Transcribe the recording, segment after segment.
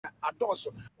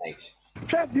Right.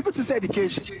 People to say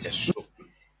education. Yes, so.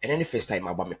 And then the first time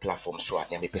about my platform, so I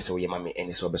me person we mami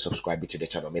any so be subscribe to the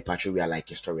channel. Me patch we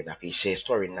like a story na fi share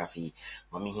story na fi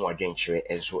mami who adventure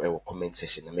and so our comment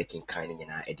section na making kind in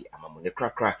na edit amamu ne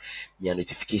krakra me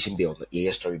notification bell no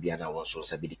ye story be na one so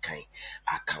sabi the kind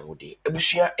aka wo de.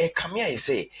 Ebusua come here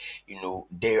say, you know,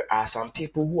 there are some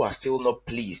people who are still not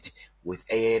pleased with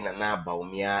Nana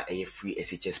Bawumia a free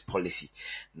SHS policy.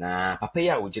 Na papa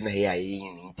ya ujina here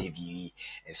in interview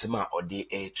and some or de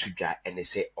tuja and they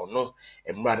say oh no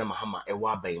and brother Mahama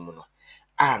ewa baimuno.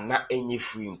 Na any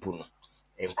free impuno.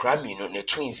 And cry me no the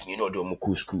twins me no do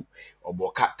muku school or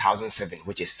boka 1,007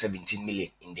 which is 17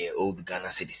 million in the old Ghana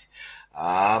cities.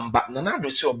 But Nana do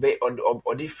so obey or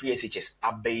the free SHS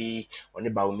abay on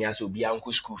the Bawumia so be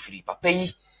uncle school free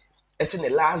papa as in the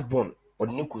last born or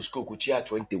Nuku school could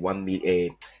 71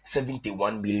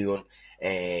 million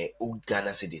old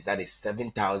Ghana cedis. That is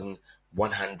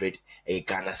 7,100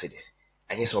 Ghana cedis.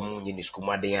 And yes, omo in school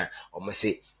madea or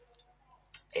say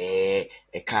a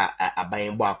car a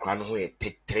buying bar crown who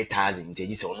 3,000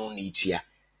 pages on only each year.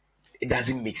 It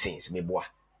doesn't make sense, me boy.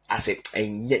 I said,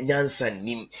 Nyansan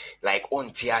nim like on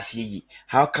TRC.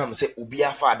 How come say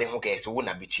Ubia father who cares to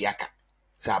wona bichiaka?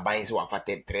 So buying so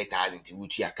affected 3,000 to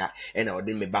Uchiaka and I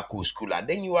didn't me back to school.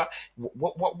 Then you are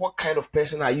what kind of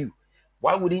person are you?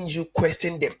 Why wouldn't you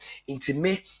question them? Into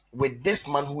me with this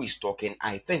man who is talking,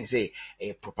 I think say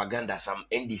a propaganda, some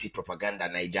NDC propaganda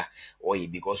Niger or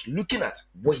because looking at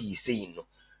what he's saying, no.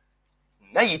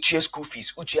 Now you choose school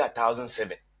fees, Uchia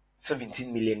 1,007,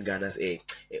 17 million Ghana's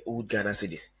old Ghana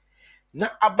cities.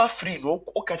 Now Abba free no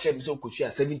catch him so could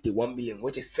 71 million,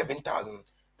 which is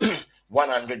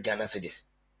 7,100 Ghana cities.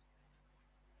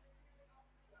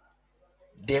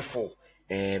 Therefore,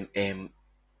 free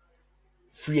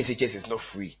SHS is not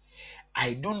free.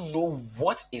 I don't know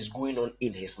what is going on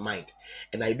in his mind,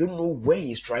 and I don't know where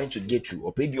he's trying to get to,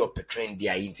 or maybe or portraying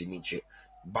their intimate.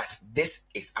 But this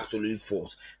is absolutely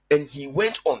false. And he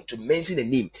went on to mention a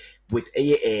name with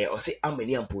or say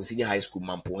Amani Ampon Senior High School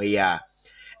Mampoya.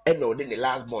 And then the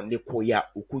last born ne koya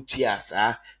ukutia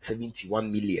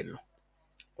 71 million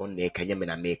on the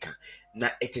Kanyamena maker. Now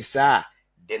it is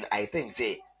then I think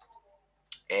say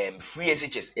free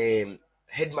SHS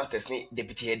headmasters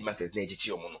deputy headmasters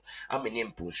how many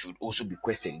employees should also be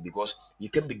questioned because you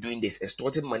can be doing this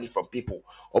extorting money from people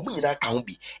or can't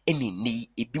be any need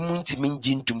it be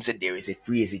to say there is a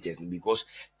free SHS because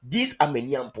these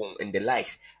Ameniampon and the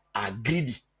likes are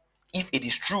greedy. If it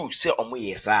is true, say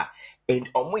yes, and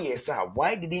yes,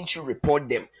 why didn't you report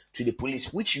them to the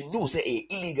police, which you know say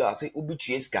illegal, say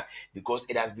ubitueska, because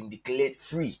it has been declared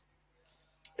free.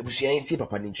 Ebusuya nti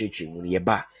papa ni church mu ye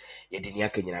ba ye de ni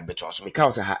aka nyina beto aso me ka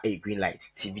say ha green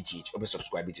light TVGH obe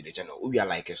subscribe to the channel we are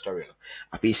like a story no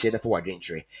afi share for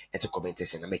adventure et comment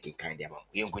section na making kind am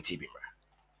we nko TV mra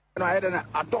na I don't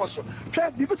adoso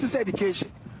people to say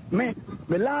education me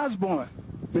last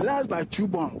by 2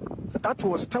 born that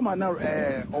was tamana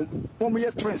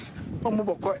year twins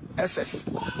omoboko SS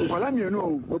nkwala mi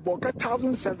no we boka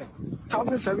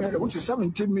 1,700 which is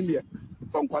 17 million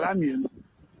from nkwala mi no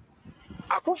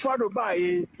akofado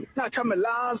bae na come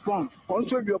last born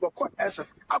also be oboko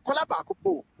SS akola ba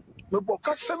akopo we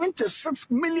boka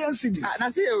 76 million cedis na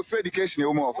say free education e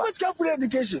o mo what free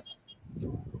education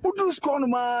Udu school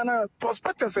man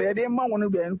prospectus e dey man won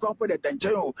be nko for the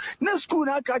tension na school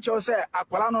na catch you say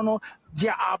akwala no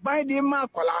dia aban dey ma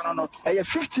akwala no e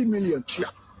 50 million tua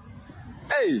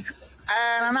hey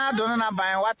na do na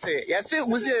ban wate yes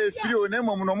we say free o na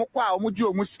mom no mo kwa o mo ju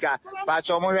o mu sika ba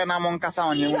cha o mo hwe na mo nkasa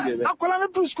on ye we be akwala no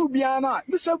to school bia na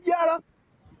bi say biara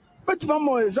but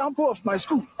one example of my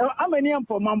school how many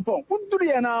ampon mampon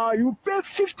uduru na you pay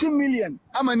 50 million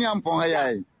how many ampon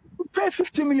hayai pay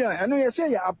 50 million. I know you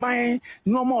say you're buying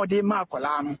no more de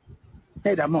Marcolano.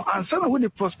 Hey, that more. And some with the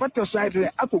prospectus side, I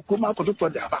could come out to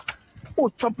the Abba. Oh,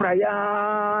 Topra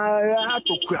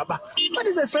to Kraba. What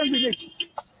is the sense in it?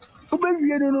 Oh, baby,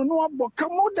 you don't know about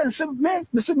more than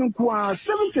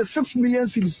 76 million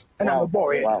cities. And I'm a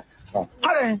boy. Wow.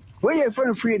 Where you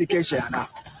find free education now?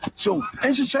 So,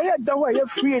 and she say that way you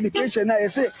free education. I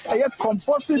say I have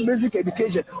compulsory basic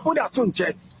education. What that don't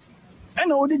check.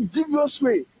 And all the devious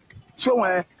way. So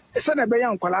said a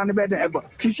bayan kwala better ever.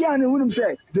 Tisiani wouldn't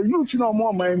say the youth no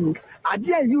more man. I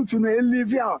dare you to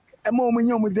live out a moment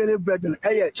you with daily bread and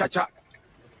cha.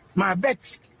 My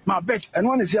bet, and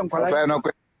one is young kwala.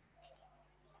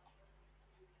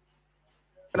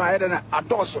 I had an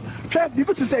adoso.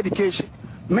 People to say education.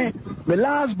 Me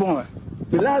last by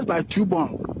 2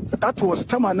 born. That was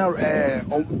tamana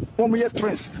year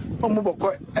twins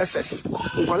omoboko SS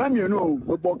nkwala mi no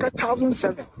we boka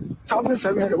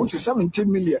 1,700 which is 17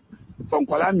 million from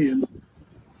Kwalamian.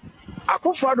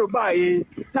 Akufado by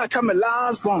na come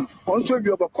last born, also be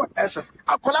over SS.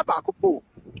 Akola Bakupo.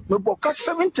 We book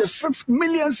 76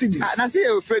 million CDs. And I see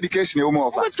you free education, you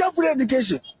more. What's free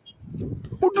education?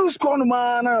 Who do school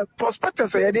man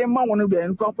prospectors? I didn't want to be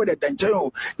incorporated. Then,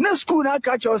 no school now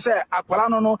catch us.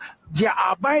 Akwalano no, they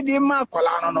are buying ma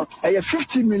Akwalano no.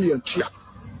 50 million.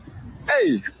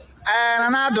 Hey.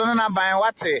 And I don't know by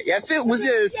what yes, it was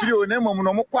a few name of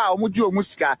Nomokwa, Mujo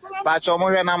Musca, but your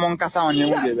Morena Moncasa on you.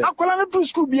 Akwalano to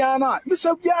school Biana,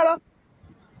 Mr. Biara.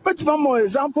 But one more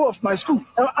example of my school.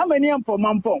 How many ampo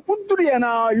mampo? What do you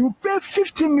now? You pay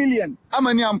 50 million. How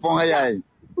many ampo?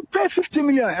 You pay 50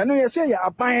 million. I know you say you are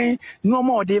buying no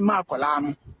more than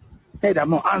Marcolano. Hey, that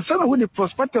more. And some of the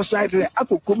prospectors side, I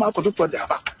could come out to the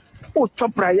back. Oh,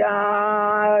 top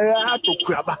raya to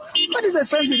Kraba. What is the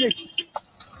sense in it?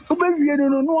 You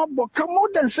don't know about more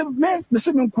than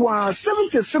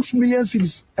 76 million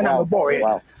cities. And I'm a boy.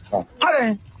 Wow.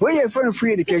 Where you find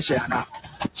free education now?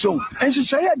 So, and she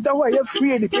said that way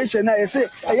free education. I say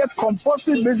I have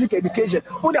compulsory basic education.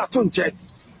 What I don't check.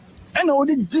 And all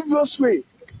the devious way.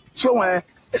 So, I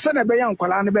said a young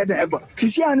Kalana better ever.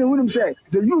 Kisian wouldn't say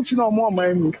the youth no more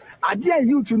money. I dare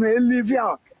you to live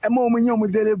here a moment you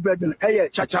with daily bread and a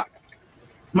cha.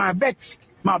 My bet,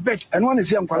 and one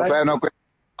is young Kalana.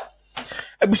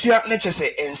 Abusia nature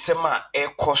say ensema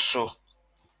ekoso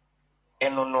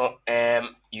eno no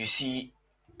you see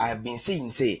I've been saying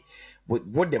say but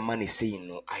what the man is saying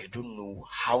no I don't know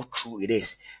how true it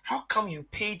is. How come you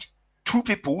paid two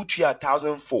people which you are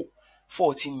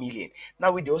 14 million?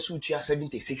 Now we also which you are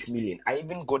 76 million. I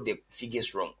even got the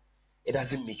figures wrong. It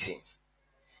doesn't make sense.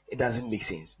 It doesn't make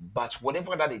sense. But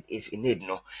whatever that it is in it,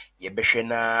 no, you better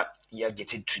na you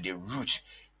get it to the root.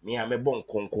 Me I'm a bon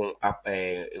konkon up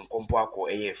in kompo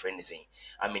a friend saying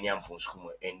I'm in Yampon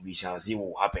school and we shall see what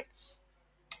will happen.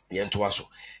 Yentoaso.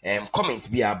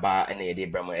 Comment be about any day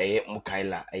Brahma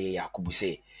Mukaila Yakubu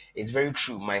say it's very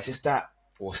true. My sister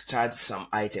was charged some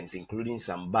items, including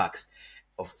some bags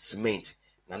of cement.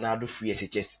 Nanado free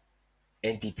SHS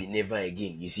NPP never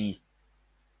again. You see,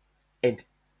 and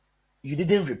you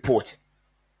didn't report,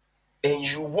 and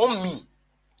you want me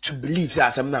to believe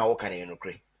that I'm now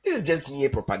okay. This is just mere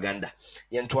propaganda.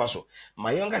 Yentoaso.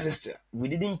 My younger sister, we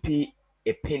didn't pay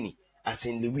a penny as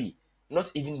in Louis.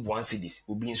 Not even one cedis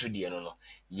will be in Sudan. No.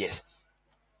 Yes.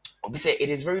 Obi say it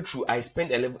is very true. I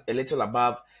spent a little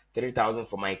above 3,000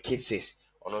 for my kids. Says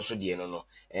on also the no.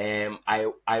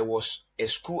 I was a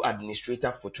school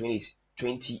administrator for 20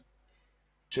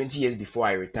 years before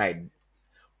I retired.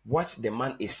 What the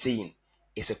man is saying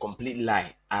is a complete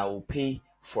lie. I will pay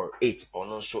for it or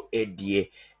not so a dear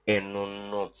and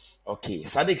no. Okay,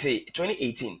 Sadik say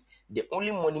 2018. The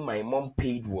only money my mom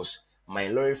paid was my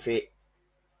lorry fare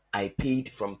I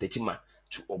paid from Techima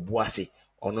to Obuase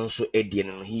on also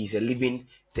Edian. He is a living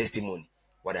testimony.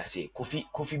 What I say,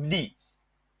 Kofi D.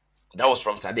 That was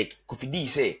from Sadek. Kofi D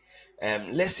say,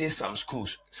 let's say some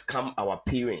schools scam our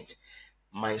parents.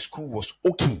 My school was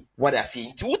okay. What I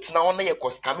say, what's now on the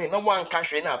cost coming? No one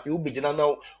cash right now. If you be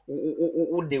now,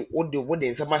 what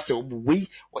the semester way,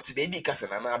 what's baby cousin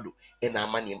anado and our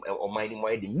money or money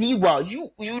more. Meanwhile,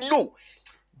 you know,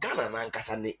 Ghana and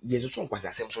Kasane, yes, one was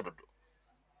the same sort of.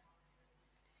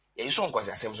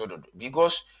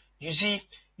 Because you see,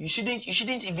 you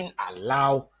shouldn't even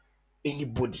allow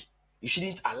anybody. You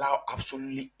shouldn't allow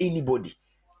absolutely anybody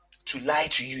to lie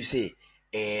to you. Say,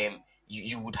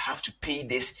 you would have to pay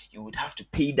this, you would have to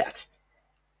pay that.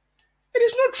 It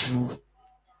is not true.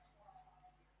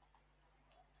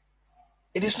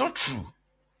 It is not true.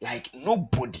 Like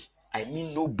nobody. I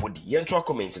mean nobody. You enter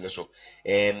comments and so.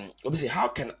 Obviously, how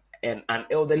can an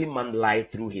elderly man lie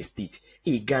through his teeth?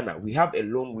 Hey Ghana, we have a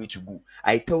long way to go.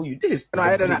 I tell you, this is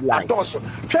people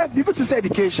to say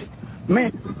education.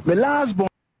 Me last born.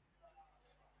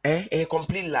 A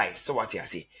complete lie. So what you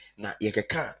say? Na ye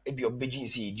can e be obedient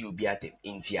say di obi atem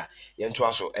intia. Ye nto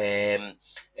aso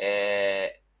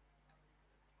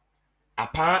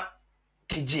apa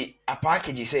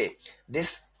KG say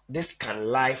this can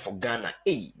lie for Ghana.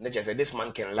 Hey, not just say this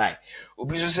man can lie.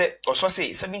 Obi so say also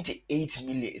say 78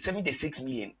 million, 76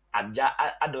 million aja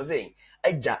adoze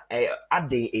aja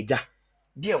ade eja.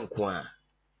 Di nkwa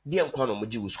no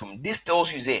moji wuskum. This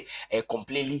tells you say a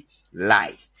completely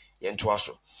lie. Yento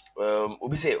aso.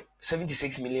 Obi say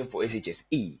 76 million for SHS.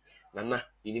 Nana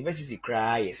university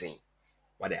cry saying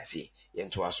what I say.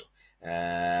 Yento aso.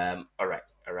 All right.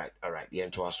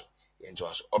 Yento aso.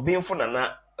 Obinfo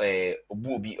nana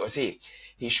obuobi or say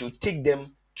he should take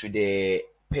them to the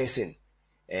person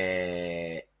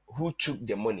who took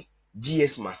the money.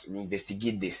 GS must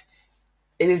investigate this.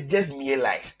 it is just mere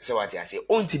lies. So what I say,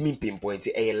 only me pinpoint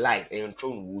a lies and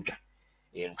thrown water.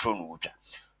 And thrown water.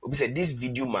 Obi said this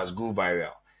video must go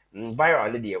viral. Viral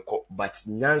already but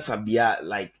nyansa bia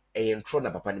like a thrown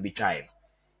na papa ni be trying.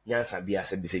 Nyansa bia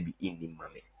se be in him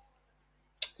mame.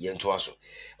 Yen to also.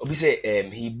 Obi say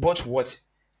he bought what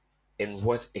and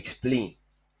what explain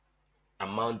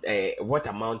what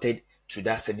amounted to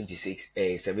that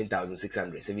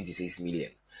 7,676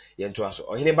 million. Yen to also.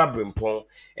 Or he never brimpon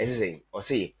as saying or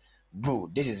say, bro,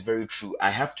 this is very true. I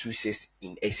have 2 cysts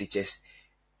in SHS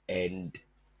and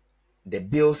the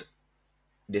bills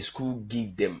the school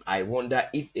give them. I wonder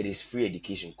if it is free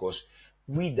education because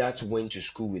we that went to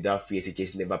school without free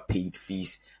SHS never paid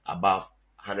fees above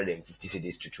 150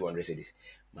 cedis to 200 cedis.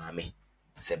 Mame,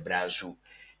 se bransu.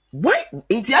 Why?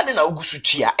 Inti ade na ogusu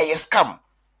chia a scam.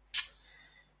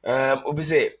 Obi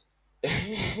say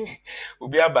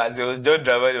Obi Abaze was John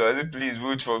Dramani was please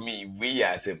vote for me. We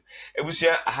are him.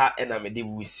 Ebusia aha and amede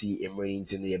we see emre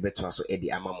into no yebeto aso edi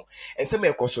amamo. And some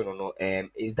e question no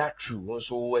is that true? One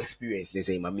so experience they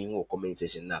say mami who comment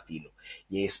section na fi no.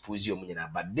 Ye expose you nyina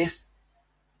but this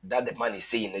that the man is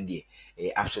saying no dey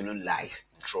absolute lies.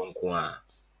 Tronko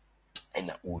and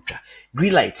ultra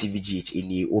green light tvgh in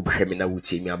the obremina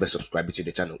would me I'll be subscribe to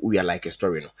the channel we are like a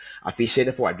story no I feel share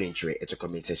for adventure it's a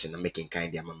comment section and making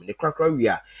kind of the crack we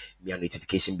are me a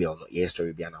notification bell no yes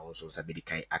story be an also sabi the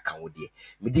kind account there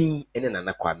me din and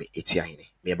then kwame etu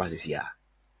ahene me